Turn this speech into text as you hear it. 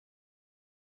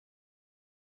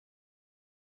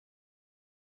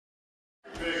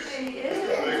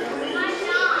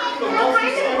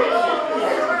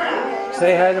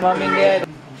Say hi to Mommy and Dad.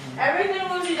 Everything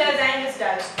Lucy does, Angus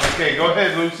does. Okay, go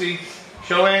ahead, Lucy.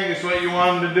 Show Angus what you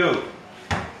want him to do.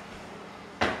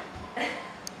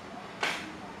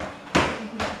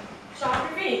 Stop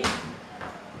your feet.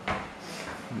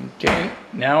 Okay,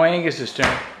 now Angus's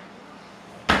turn.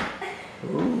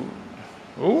 Ooh.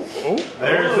 Ooh, ooh.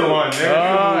 There's the one. There's the one.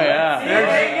 Oh, yeah.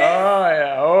 Oh,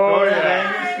 yeah. Oh, Go ahead, yeah.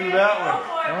 Angus, do that one.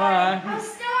 Come on. I'm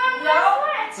still on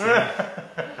my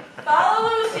foot. Follow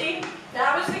Lucy.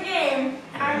 That was the game.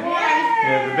 I won.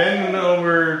 Yeah, the bending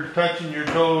over, touching your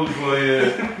toes while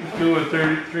you do a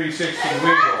 360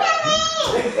 wiggle.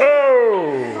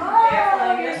 Oh!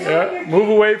 Yeah, move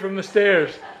away from the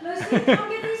stairs. Lucy, come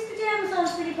get these pajamas on,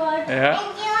 sweetie pie. Yeah.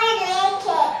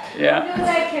 Yeah. Do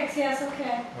leg kicks, yes,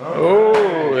 okay.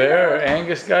 Oh, there.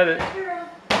 Angus got it.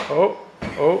 Oh,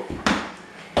 oh.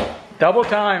 Double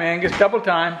time, Angus, double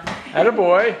time.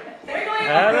 Attaboy.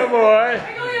 Attaboy.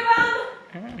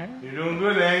 You're doing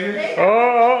good, Angus. Oh,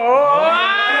 oh,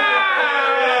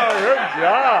 oh. Good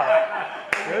job.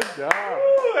 Good job.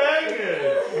 Ooh,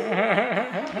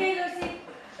 Angus. Okay, Lucy.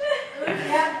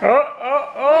 Oh, oh,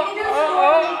 oh,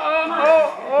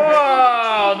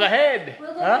 oh, the head.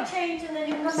 We'll go Huh? to change and then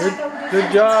you can come back over.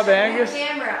 Good job, Angus.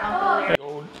 Camera.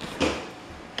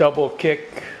 Double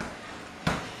kick.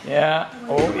 Yeah.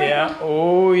 Oh, yeah.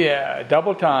 Oh, yeah.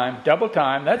 Double time. Double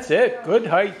time. That's it. Good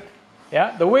height.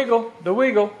 Yeah. The wiggle. The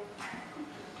wiggle.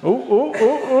 Ooh, ooh,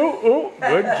 ooh, ooh, ooh.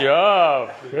 Good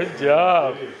job. Good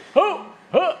job. Oh,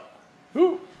 oh,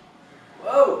 ooh.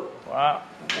 Whoa. Wow.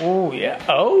 Oh, yeah.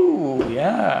 Oh,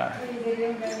 yeah.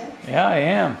 Yeah, I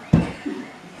am.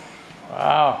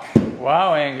 Wow.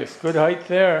 Wow, Angus. Good height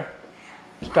there.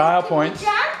 Style points.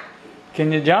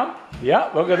 Can you jump? Yeah,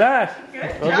 look at that.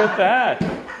 Look at that.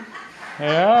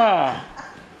 Yeah.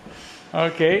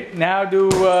 Okay, now do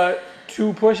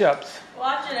 2 push-ups.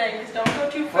 Watch it, Angus. Don't go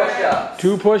too far. Push-ups.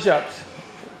 2 push-ups.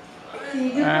 Can you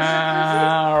do push-ups,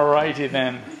 All righty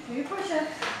then. Lucy? Do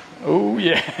push-ups. Oh,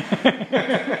 yeah.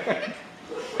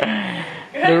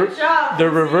 Good job. The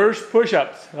reverse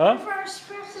push-ups, huh? First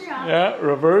push-up. Yeah,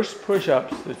 reverse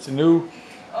push-ups. It's a new.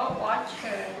 Oh, watch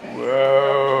her.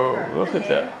 Whoa! Look at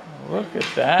that! Look at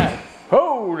that!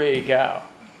 Holy cow!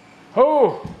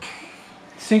 Oh!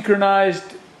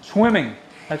 Synchronized swimming.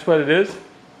 That's what it is.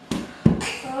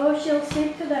 Oh, she'll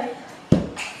sink tonight.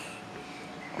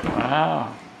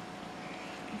 Wow.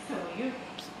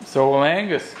 So will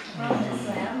Angus.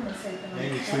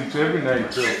 Angus sleeps every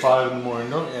night till 5 in the morning,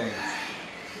 don't you, Angus?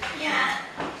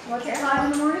 What's at 5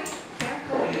 in the morning?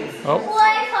 Oh.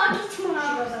 Play hockey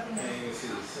tomorrow. Angus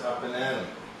is up and at him.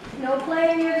 No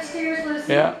playing near the stairs,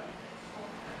 Lucy. Yeah.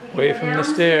 Away from the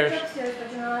stairs. Upstairs,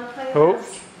 but you're not allowed to play Oh. with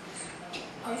us.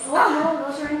 Oh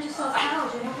no, those are inches of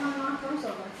towels. You don't want to knock those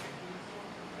over.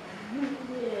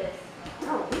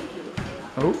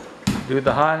 Oh. Do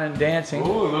the high and dancing.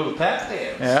 Oh, a little tap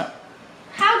dance. Yeah.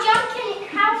 How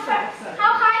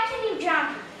high can you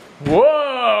jump?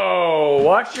 Whoa!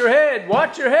 Watch your head.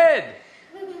 Watch your head.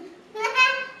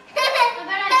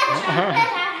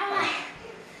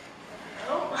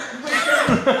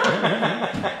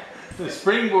 The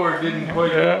springboard didn't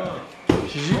quite Yeah. go on.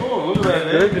 Oh, look at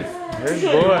that. Good. Angus. Good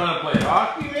You boy. want to play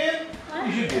hockey, man?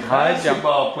 You should be a High jump.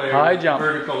 basketball player. High with a jump.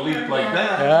 Vertical leap like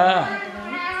that. Yeah.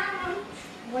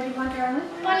 What do you want, darling?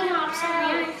 Bunny hops on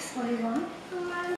the ice. What do you want?